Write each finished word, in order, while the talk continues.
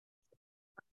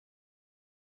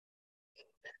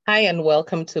Hi, and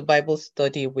welcome to Bible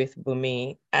Study with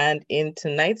Bumi. And in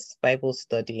tonight's Bible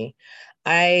study,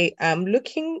 I am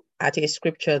looking at a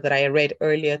scripture that I read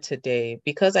earlier today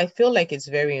because I feel like it's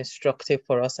very instructive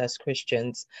for us as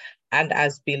Christians and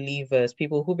as believers,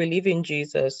 people who believe in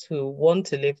Jesus, who want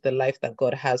to live the life that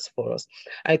God has for us.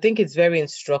 I think it's very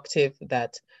instructive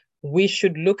that we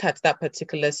should look at that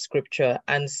particular scripture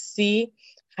and see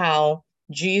how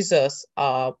Jesus,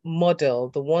 our model,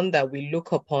 the one that we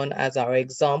look upon as our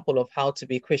example of how to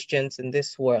be Christians in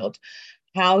this world,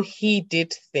 how he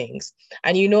did things.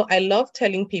 And I love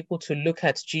telling people to look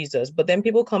at Jesus, but then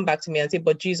people come back to me and say,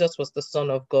 but Jesus was the Son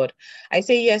of God. I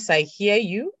say, yes, I hear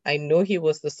you. I know he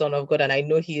was the Son of God, and I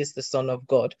know he is the Son of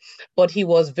God, but he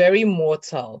was very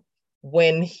mortal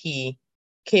when he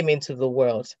came into the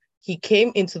world. He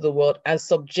came into the world and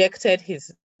subjected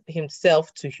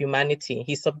himself to humanity.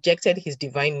 He subjected his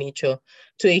divine nature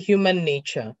to a human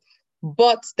nature.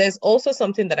 But there's also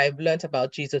something that I've learned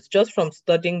about Jesus just from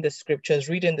studying the scriptures,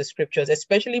 reading the scriptures,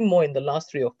 especially more in the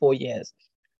last 3 or 4 years,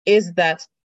 is that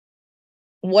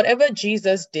whatever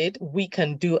Jesus did, we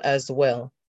can do as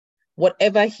well.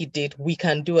 Whatever he did, we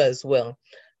can do as well.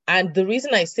 And the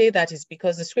reason I say that is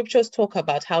because the scriptures talk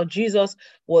about how Jesus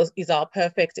is our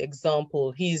perfect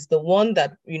example. He's the one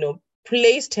that,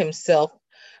 placed himself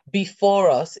before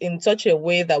us in such a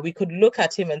way that we could look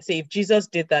at him and say, if Jesus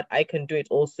did that, I can do it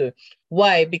also.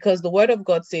 Why? Because the word of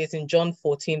God says in John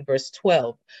 14, verse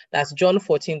 12, that's John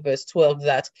 14, verse 12,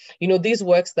 that, these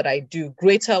works that I do,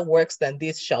 greater works than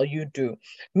this shall you do.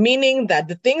 Meaning that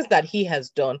the things that he has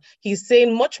done, he's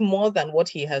saying much more than what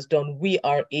he has done, we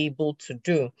are able to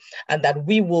do, and that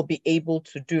we will be able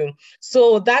to do.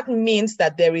 So that means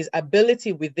that there is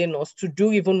ability within us to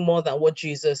do even more than what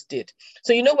Jesus did.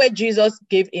 So, where Jesus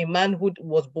gave a man who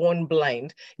was born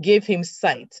blind, gave him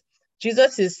sight.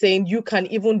 Jesus is saying you can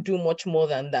even do much more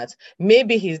than that.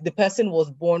 Maybe the person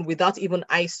was born without even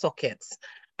eye sockets.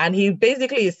 And he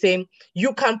basically is saying,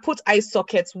 you can put eye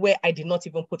sockets where I did not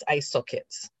even put eye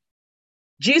sockets.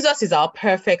 Jesus is our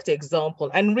perfect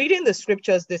example. And reading the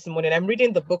scriptures this morning, I'm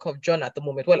reading the book of John at the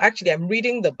moment. Well, actually, I'm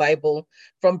reading the Bible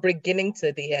from beginning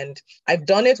to the end. I've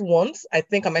done it once. I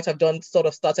think I might have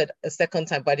started a second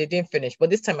time, but I didn't finish. But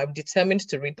this time I'm determined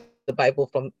to read the Bible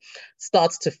from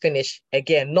start to finish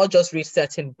again, not just read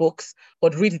certain books,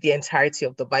 but read the entirety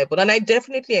of the Bible. And I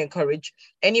definitely encourage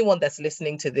anyone that's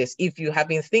listening to this, if you have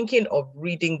been thinking of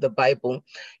reading the Bible,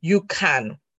 you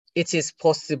can. It is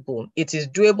possible. It is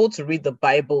doable to read the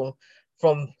Bible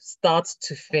from start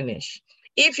to finish.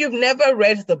 If you've never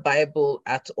read the Bible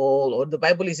at all, or the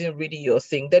Bible isn't really your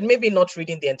thing, then maybe not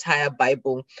reading the entire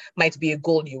Bible might be a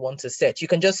goal you want to set. You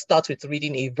can just start with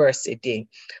reading a verse a day.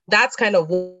 That's kind of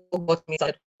what got me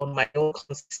started on my own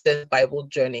consistent Bible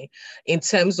journey. In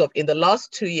terms of, in the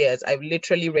last 2 years, I've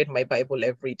literally read my Bible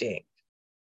every day.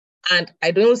 And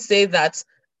I don't say that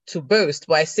to boast,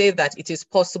 but I say that it is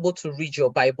possible to read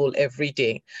your Bible every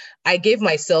day. I gave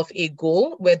myself a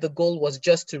goal where the goal was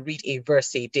just to read a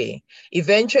verse a day.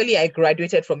 Eventually, I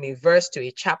graduated from a verse to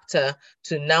a chapter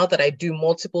to now that I do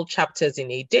multiple chapters in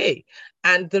a day.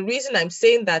 And the reason I'm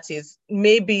saying that is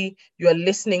maybe you're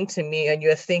listening to me and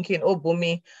you're thinking, oh,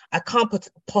 Bumi, I can't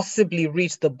possibly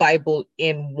read the Bible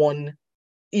in one,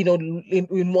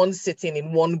 in one sitting,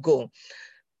 in one go.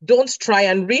 Don't try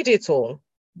and read it all.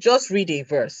 Just read a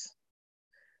verse.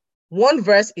 One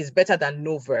verse is better than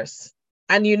no verse.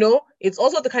 And it's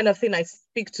also the kind of thing I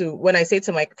speak to when I say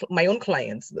to my own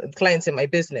clients in my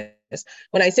business.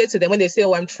 When I say to them, when they say,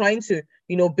 oh, I'm trying to,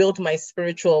 build my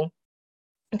spiritual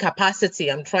capacity,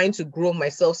 I'm trying to grow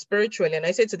myself spiritually. And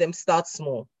I say to them, start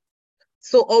small.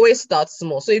 So always start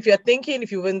small. So if you're thinking,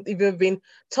 if you've been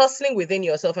tussling within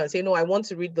yourself and say, no, I want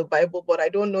to read the Bible, but I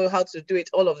don't know how to do it,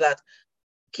 all of that,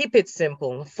 keep it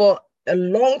simple. For a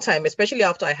long time, especially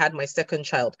after I had my second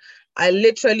child, I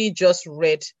literally just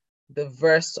read the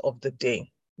verse of the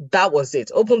day. That was it.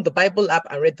 Opened the Bible app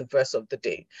and read the verse of the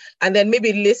day. And then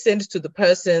maybe listened to the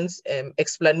person's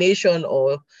explanation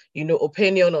or,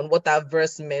 opinion on what that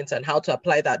verse meant and how to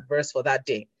apply that verse for that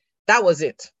day. That was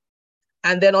it.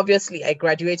 And then obviously I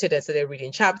graduated and started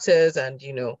reading chapters, and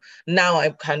now I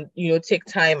can take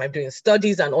time. I'm doing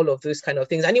studies and all of those kind of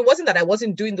things. And it wasn't that I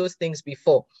wasn't doing those things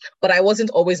before, but I wasn't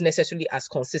always necessarily as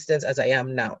consistent as I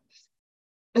am now.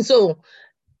 So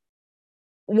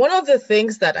one of the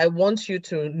things that I want you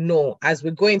to know as we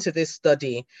go into this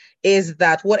study is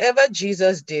that whatever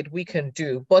Jesus did, we can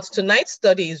do. But tonight's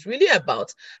study is really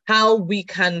about how we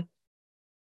can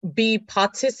be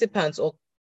participants or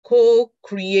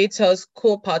co-creators,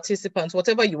 co-participants,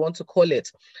 whatever you want to call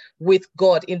it, with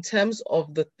God in terms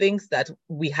of the things that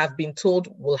we have been told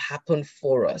will happen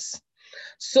for us.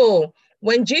 So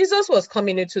When Jesus was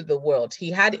coming into the world, he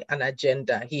had an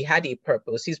agenda, he had a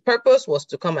purpose. His purpose was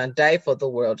to come and die for the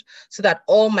world so that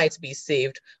all might be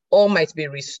saved, all might be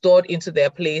restored into their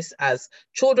place as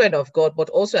children of God, but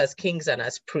also as kings and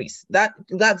as priests. That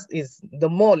is the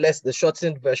more or less the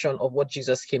shortened version of what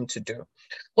Jesus came to do.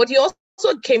 But he also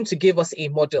came to give us a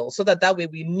model so that way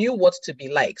we knew what to be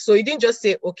like. So he didn't just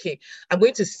say, okay, I'm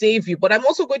going to save you, but I'm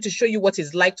also going to show you what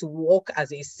it's like to walk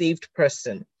as a saved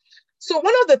person. So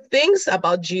one of the things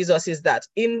about Jesus is that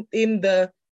in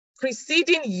the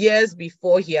preceding years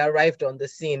before he arrived on the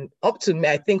scene, up to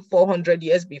I think 400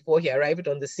 years before he arrived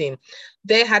on the scene,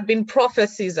 there had been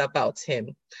prophecies about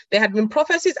him. There had been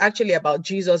prophecies actually about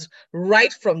Jesus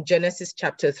right from Genesis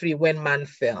chapter 3 when man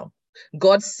fell.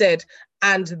 God said,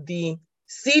 and the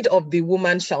seed of the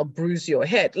woman shall bruise your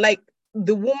head. Like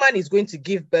the woman is going to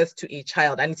give birth to a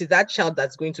child, and it is that child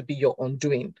that's going to be your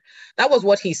undoing. That was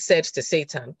what he said to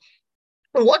Satan.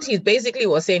 What he basically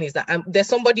was saying is that there's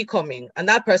somebody coming and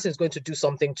that person is going to do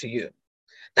something to you.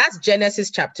 That's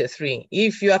Genesis chapter 3.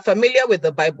 If you are familiar with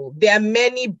the Bible, there are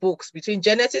many books between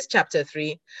Genesis chapter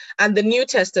 3 and the New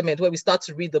Testament where we start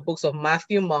to read the books of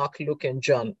Matthew, Mark, Luke, and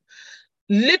John.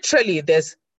 Literally,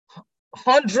 there's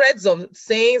hundreds of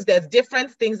sayings, there's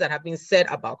different things that have been said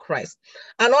about Christ.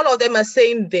 And all of them are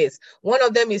saying this. One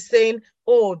of them is saying,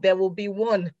 oh, there will be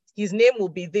one. His name will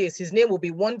be this. His name will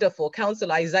be Wonderful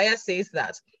Counselor. Isaiah says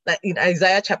that in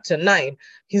Isaiah chapter 9.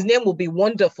 His name will be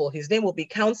Wonderful. His name will be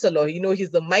Counselor.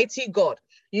 He's the mighty God.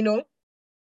 Even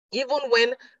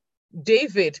when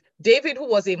David, who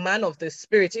was a man of the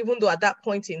Spirit, even though at that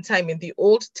point in time in the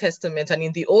Old Testament and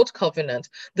in the Old Covenant,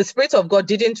 the Spirit of God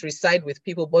didn't reside with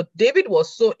people, but David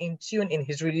was so in tune in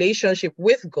his relationship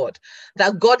with God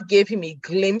that God gave him a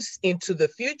glimpse into the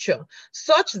future,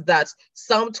 such that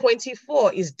Psalm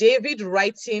 24 is David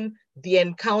writing the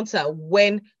encounter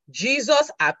when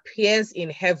Jesus appears in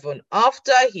heaven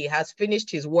after he has finished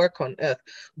his work on earth.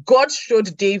 God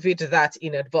showed David that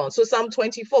in advance. So Psalm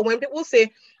 24, when people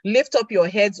say, lift up your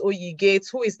heads, O ye gates,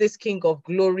 who is this King of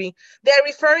glory? They're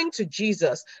referring to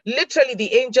Jesus. Literally,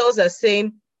 the angels are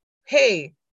saying,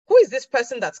 hey, who is this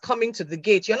person that's coming to the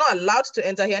gate? You're not allowed to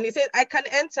enter here. And he says, I can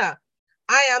enter.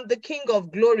 I am the King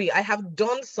of glory. I have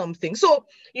done something. So,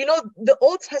 the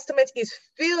Old Testament is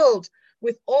filled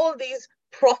with all these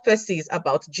prophecies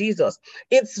about Jesus.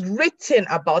 It's written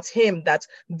about him that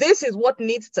this is what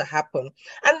needs to happen.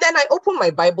 And then I open my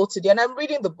Bible today and I'm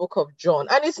reading the book of John.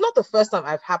 And it's not the first time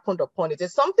I've happened upon it.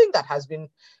 It's something that has been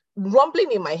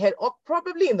rumbling in my head, or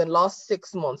probably in the last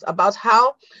 6 months, about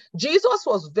how Jesus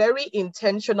was very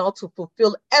intentional to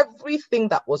fulfill everything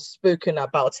that was spoken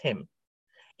about him.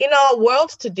 In our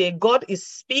world today, God is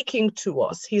speaking to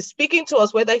us. He's speaking to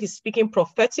us, whether he's speaking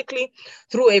prophetically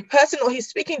through a person or he's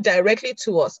speaking directly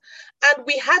to us. And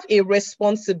we have a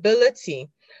responsibility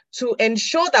to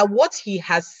ensure that what he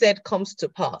has said comes to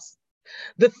pass.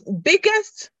 The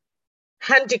biggest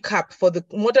handicap for the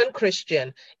modern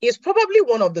Christian is probably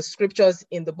one of the scriptures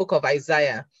in the book of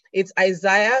Isaiah. It's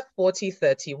Isaiah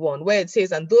 40:31, where it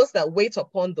says, and those that wait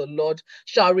upon the Lord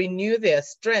shall renew their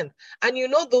strength. And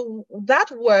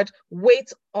that word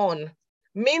wait on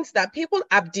means that people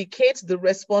abdicate the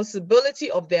responsibility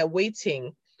of their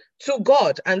waiting to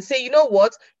God and say, you know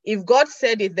what, if God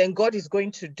said it, then God is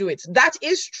going to do it. That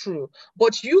is true.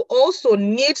 But you also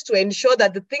need to ensure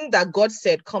that the thing that God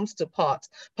said comes to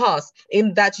pass,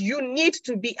 in that you need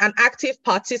to be an active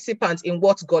participant in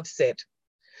what God said.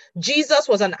 Jesus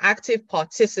was an active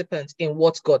participant in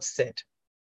what God said.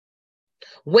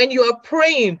 When you are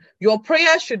praying, your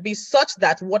prayer should be such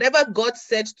that whatever God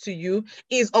said to you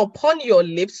is upon your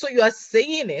lips. So you are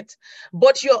saying it,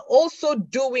 but you're also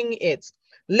doing it.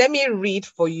 Let me read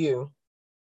for you.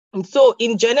 So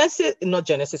in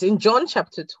in John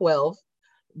chapter 12,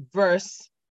 verse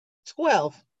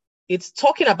 12, it's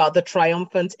talking about the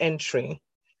triumphant entry.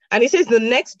 And it says, the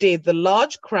next day, the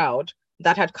large crowd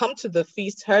that had come to the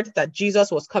feast heard that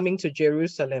Jesus was coming to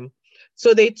Jerusalem.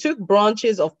 So they took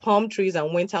branches of palm trees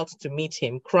and went out to meet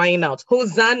him, crying out,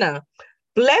 Hosanna!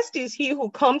 Blessed is he who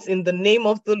comes in the name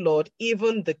of the Lord,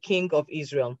 even the King of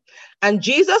Israel. And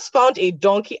Jesus found a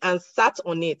donkey and sat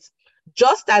on it,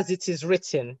 just as it is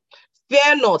written,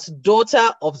 fear not,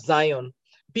 daughter of Zion.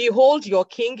 Behold, your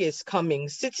king is coming,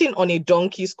 sitting on a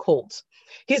donkey's colt.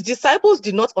 His disciples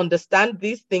did not understand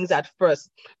these things at first,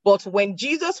 but when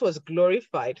Jesus was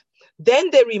glorified, then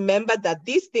they remembered that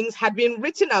these things had been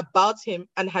written about him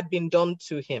and had been done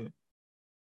to him.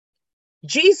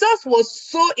 Jesus was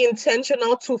so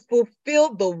intentional to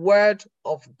fulfill the word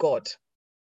of God.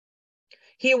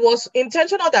 He was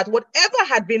intentional that whatever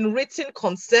had been written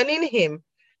concerning him,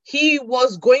 he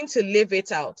was going to live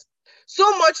it out.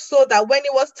 So much so that when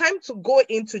it was time to go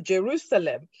into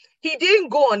Jerusalem, he didn't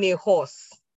go on a horse.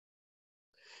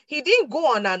 He didn't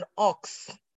go on an ox.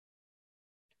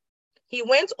 He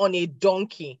went on a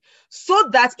donkey so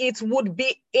that it would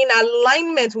be in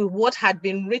alignment with what had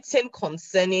been written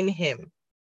concerning him.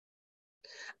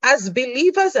 As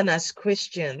believers and as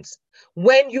Christians,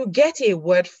 when you get a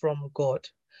word from God,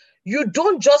 you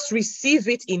don't just receive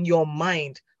it in your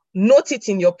mind, note it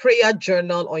in your prayer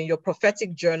journal or in your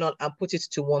prophetic journal and put it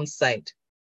to one side.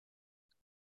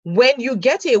 When you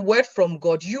get a word from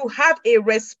God, you have a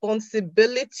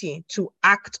responsibility to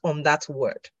act on that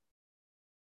word.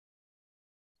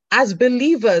 As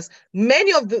believers,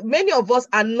 many of us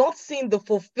are not seeing the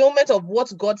fulfillment of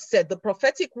what God said, the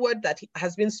prophetic word that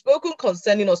has been spoken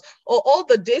concerning us, or all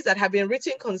the days that have been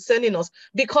written concerning us,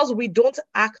 because we don't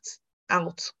act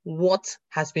out what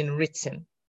has been written.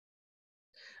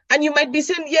 And you might be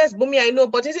saying, yes, Bumi, I know,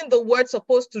 but isn't the word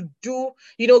supposed to do,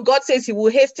 God says he will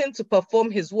hasten to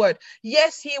perform his word.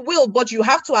 Yes, he will, but you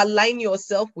have to align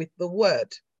yourself with the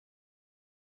word.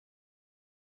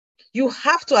 You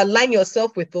have to align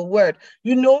yourself with the word.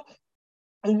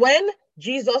 When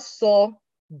Jesus saw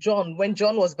John, when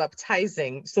John was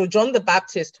baptizing, so John the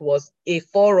Baptist was a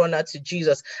forerunner to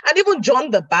Jesus. And even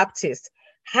John the Baptist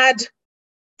had,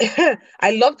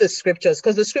 I love the scriptures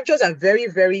because the scriptures are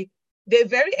they're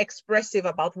very expressive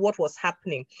about what was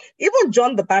happening. Even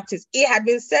John the Baptist, it had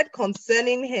been said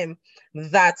concerning him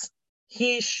that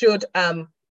he should,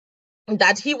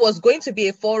 that he was going to be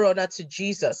a forerunner to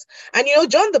Jesus. And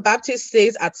John the Baptist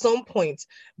says at some point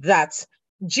that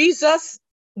Jesus,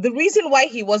 the reason why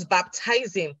he was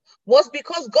baptizing was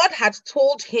because God had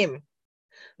told him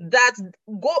that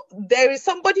there is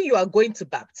somebody you are going to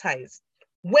baptize.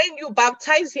 When you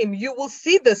baptize him, you will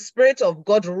see the Spirit of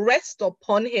God rest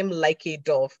upon him like a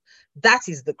dove. That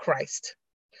is the Christ.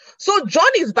 So John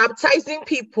is baptizing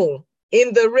people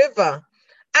in the river,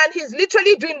 and he's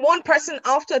literally doing one person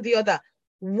after the other.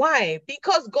 Why?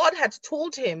 Because God had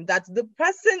told him that the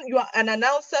person, you are an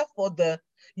announcer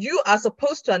you are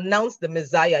supposed to announce the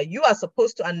Messiah. You are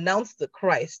supposed to announce the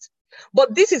Christ.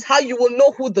 But this is how you will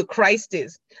know who the Christ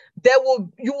is. You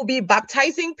will be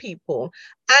baptizing people,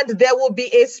 and there will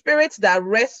be a spirit that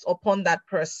rests upon that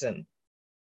person.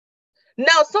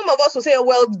 Now, some of us will say,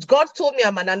 well, God told me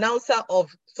I'm an announcer of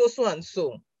so and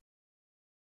so.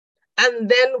 And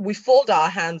then we fold our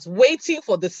hands, waiting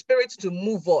for the Spirit to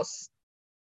move us.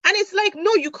 And it's like,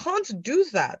 no, you can't do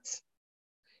that.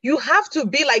 You have to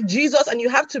be like Jesus and you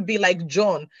have to be like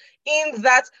John, in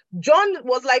that John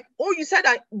was like, oh, you said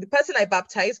the person I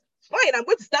baptized, fine, I'm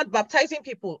going to start baptizing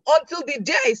people until the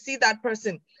day I see that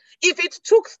person. If it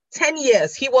took 10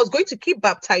 years, he was going to keep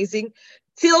baptizing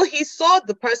till he saw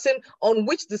the person on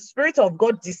which the Spirit of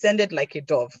God descended like a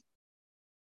dove.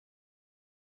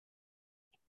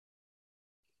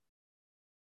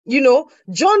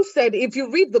 John said, if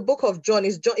you read the book of John,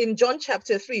 in John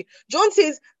chapter 3, John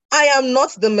says, I am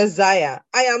not the Messiah.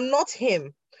 I am not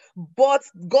him. But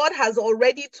God has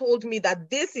already told me that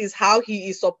this is how he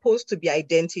is supposed to be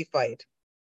identified.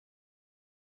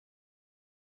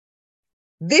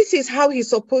 This is how he's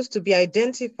supposed to be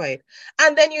identified.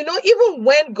 And then, even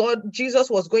when Jesus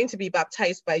was going to be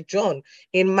baptized by John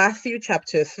in Matthew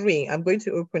chapter 3, I'm going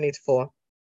to open it for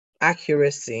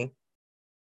accuracy.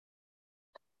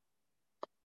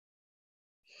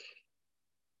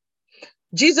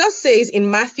 Jesus says in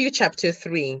Matthew chapter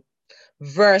 3,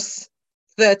 verse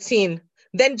 13,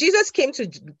 then Jesus came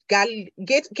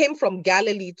from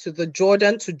Galilee to the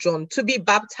Jordan to John to be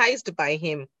baptized by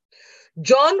him.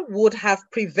 John would have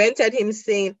prevented him,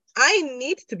 saying, I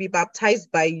need to be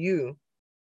baptized by you.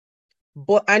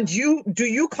 Do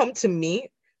you come to me?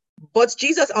 But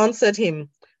Jesus answered him,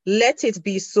 let it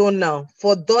be so now,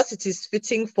 for thus it is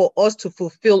fitting for us to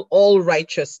fulfill all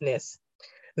righteousness.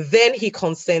 Then he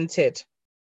consented.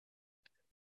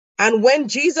 And when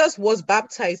Jesus was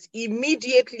baptized,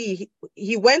 immediately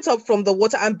he went up from the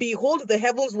water, and behold, the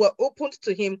heavens were opened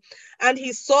to him, and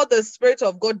he saw the Spirit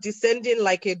of God descending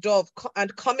like a dove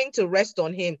and coming to rest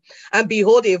on him. And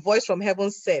behold, a voice from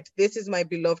heaven said, this is my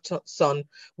beloved Son,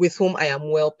 with whom I am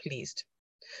well pleased.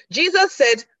 Jesus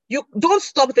said, you don't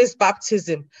stop this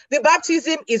baptism. The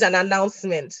baptism is an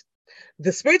announcement.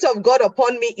 The Spirit of God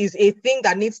upon me is a thing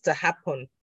that needs to happen.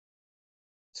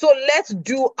 So let's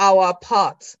do our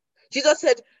part. Jesus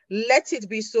said, let it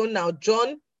be so now.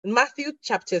 Matthew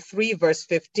chapter 3, verse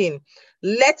 15.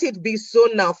 Let it be so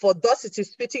now, for thus it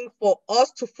is fitting for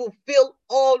us to fulfill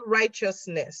all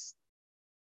righteousness.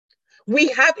 We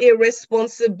have a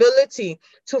responsibility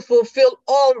to fulfill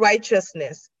all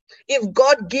righteousness. If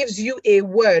God gives you a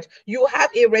word, you have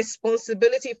a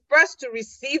responsibility first to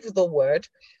receive the word,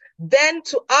 then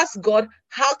to ask God,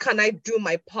 how can I do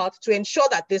my part to ensure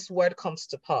that this word comes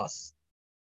to pass?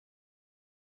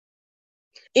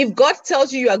 If God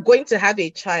tells you are going to have a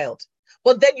child,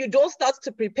 but then you don't start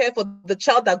to prepare for the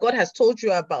child that God has told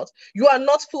you about, you are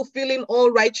not fulfilling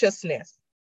all righteousness.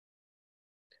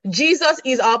 Jesus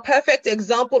is our perfect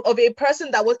example of a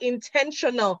person that was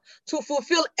intentional to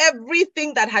fulfill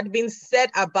everything that had been said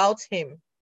about him.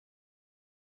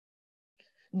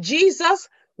 Jesus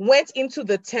went into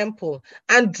the temple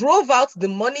and drove out the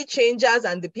money changers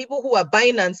and the people who were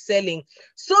buying and selling,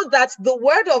 so that the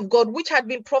word of God, which had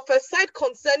been prophesied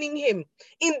concerning him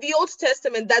in the Old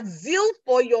Testament, that zeal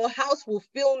for your house will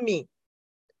fill me,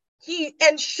 he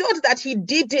ensured that he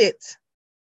did it.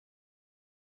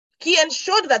 He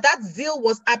ensured that that zeal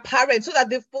was apparent so that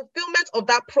the fulfillment of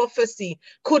that prophecy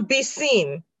could be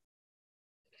seen.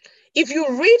 If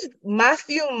you read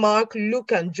Matthew, Mark,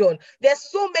 Luke, and John, there's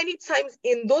so many times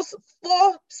in those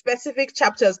 4 specific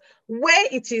chapters where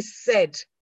it is said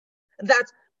that,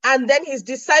 and then his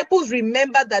disciples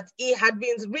remember that it had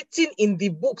been written in the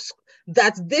books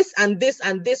that this and this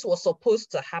and this was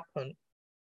supposed to happen.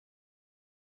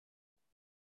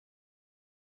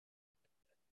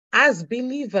 As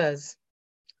believers,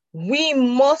 we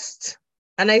must,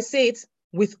 and I say it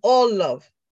with all love,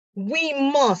 we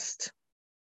must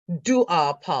do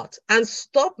our part and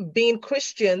stop being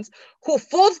Christians who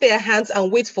fold their hands and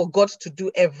wait for God to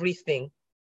do everything.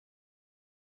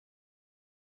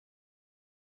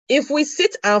 If we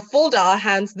sit and fold our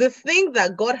hands, the thing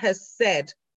that God has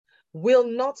said will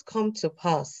not come to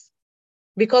pass,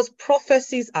 because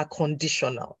prophecies are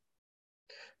conditional.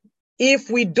 If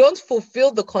we don't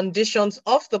fulfill the conditions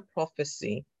of the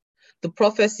prophecy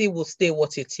will stay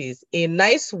what it is, a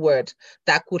nice word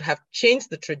that could have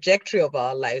changed the trajectory of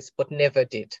our lives, but never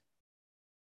did.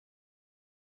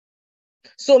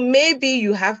 So maybe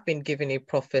you have been given a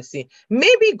prophecy.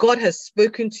 Maybe God has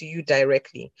spoken to you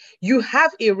directly. You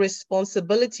have a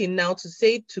responsibility now to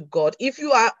say to God, if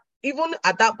you are even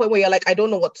at that point where you're like, I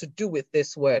don't know what to do with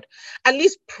this word, at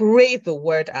least pray the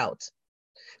word out.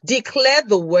 Declare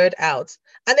the word out,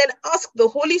 and then ask the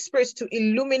Holy Spirit to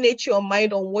illuminate your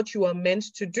mind on what you are meant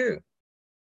to do.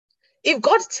 If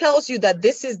God tells you that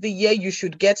this is the year you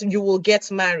will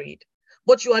get married,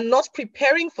 but you are not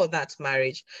preparing for that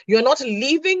marriage, you're not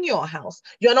leaving your house,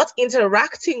 you're not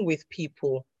interacting with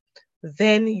people,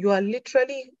 then you are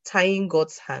literally tying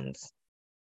God's hands.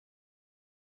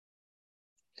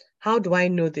 How do I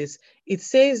know this? It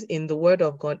says in the word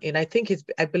of God, and I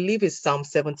believe it's Psalm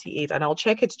 78, and I'll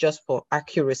check it just for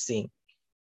accuracy,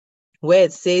 where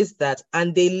it says that,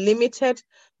 and they limited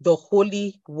the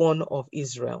Holy One of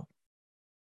Israel.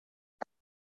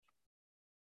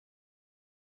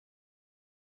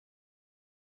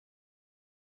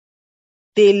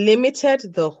 They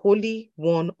limited the Holy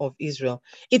One of Israel.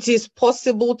 It is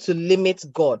possible to limit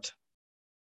God.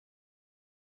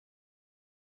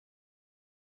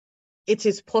 It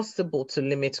is possible to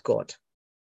limit God.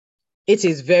 It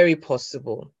is very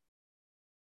possible.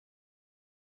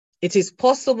 It is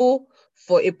possible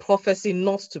for a prophecy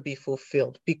not to be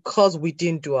fulfilled because we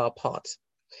didn't do our part.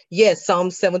 Yes,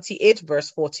 Psalm 78,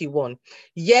 verse 41.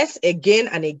 Yes, again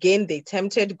and again they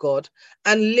tempted God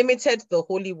and limited the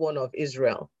Holy One of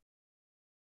Israel.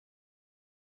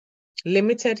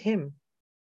 Limited him.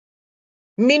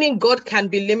 Meaning God can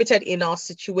be limited in our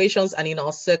situations and in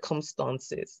our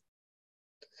circumstances.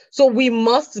 So we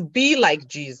must be like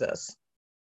Jesus.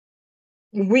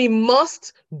 We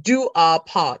must do our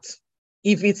part.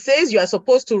 If it says you are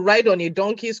supposed to ride on a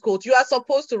donkey's coat, you are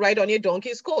supposed to ride on a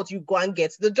donkey's coat. You go and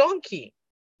get the donkey.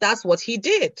 That's what he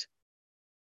did.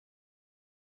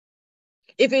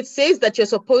 If it says that you're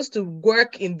supposed to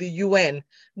work in the UN,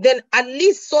 then at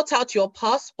least sort out your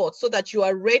passport so that you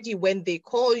are ready when they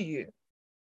call you.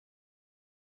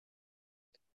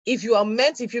 If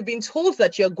you've been told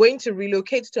that you're going to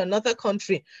relocate to another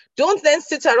country, don't then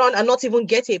sit around and not even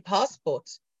get a passport.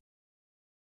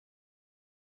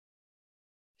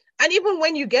 And even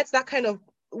when you get that kind of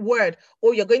word,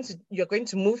 oh, you're going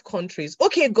to move countries.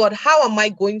 Okay, God, how am I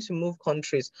going to move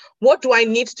countries? What do I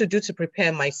need to do to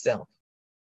prepare myself?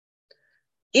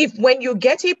 If when you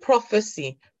get a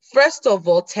prophecy, first of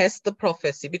all, test the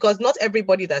prophecy, because not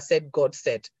everybody that said God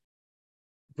said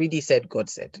really said God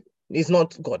said. It's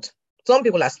not God. Some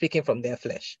people are speaking from their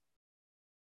flesh.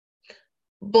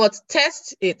 But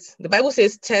test it. The Bible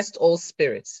says test all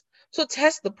spirits. So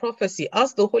test the prophecy.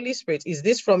 Ask the Holy Spirit, is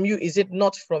this from you? Is it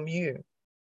not from you?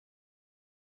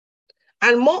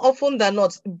 And more often than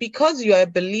not, because you are a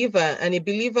believer and a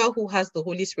believer who has the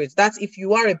Holy Spirit, that's if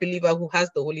you are a believer who has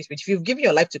the Holy Spirit, if you've given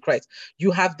your life to Christ, you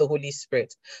have the Holy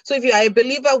Spirit. So if you are a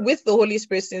believer with the Holy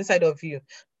Spirit inside of you,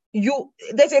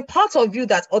 there's a part of you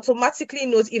that automatically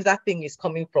knows if that thing is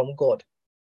coming from God.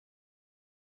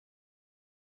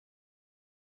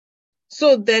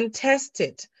 So then test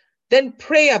it. Then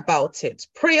pray about it.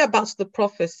 Pray about the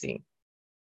prophecy.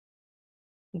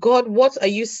 God, what are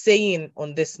you saying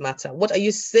on this matter? What are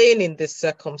you saying in this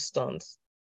circumstance?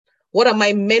 What am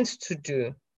I meant to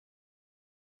do?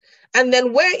 And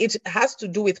then where it has to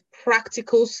do with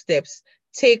practical steps,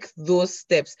 take those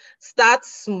steps. Start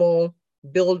small,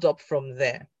 build up from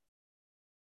there.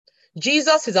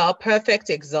 Jesus is our perfect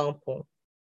example.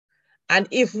 And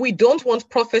if we don't want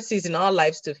prophecies in our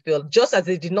lives to fail, just as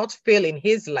they did not fail in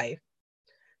his life,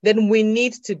 then we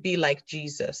need to be like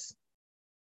Jesus.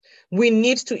 We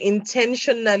need to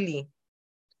intentionally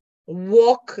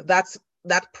walk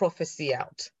that prophecy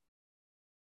out.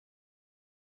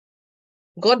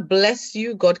 God bless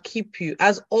you. God keep you.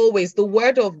 As always, the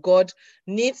word of God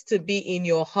needs to be in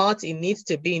your heart. It needs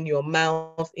to be in your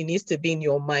mouth. It needs to be in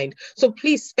your mind. So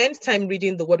please spend time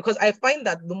reading the word, because I find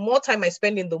that the more time I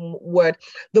spend in the word,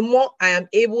 the more I am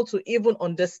able to even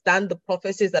understand the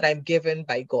prophecies that I'm given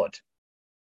by God.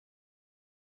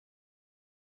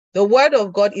 The word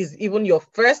of God is even your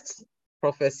first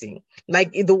prophecy.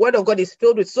 Like the word of God is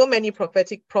filled with so many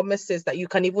prophetic promises that you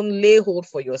can even lay hold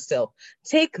for yourself.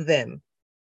 Take them.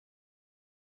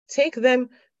 Take them,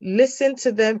 listen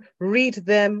to them, read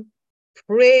them,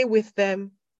 pray with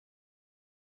them,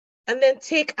 and then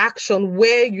take action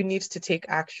where you need to take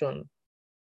action.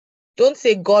 Don't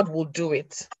say God will do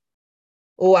it.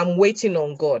 Oh, I'm waiting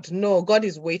on God. No, God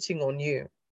is waiting on you.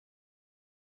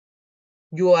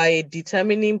 You are a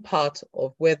determining part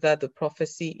of whether the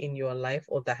prophecy in your life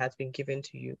or that has been given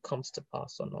to you comes to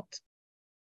pass or not.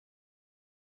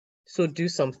 So do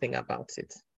something about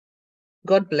it.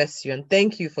 God bless you, and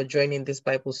thank you for joining this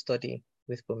Bible study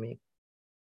with me.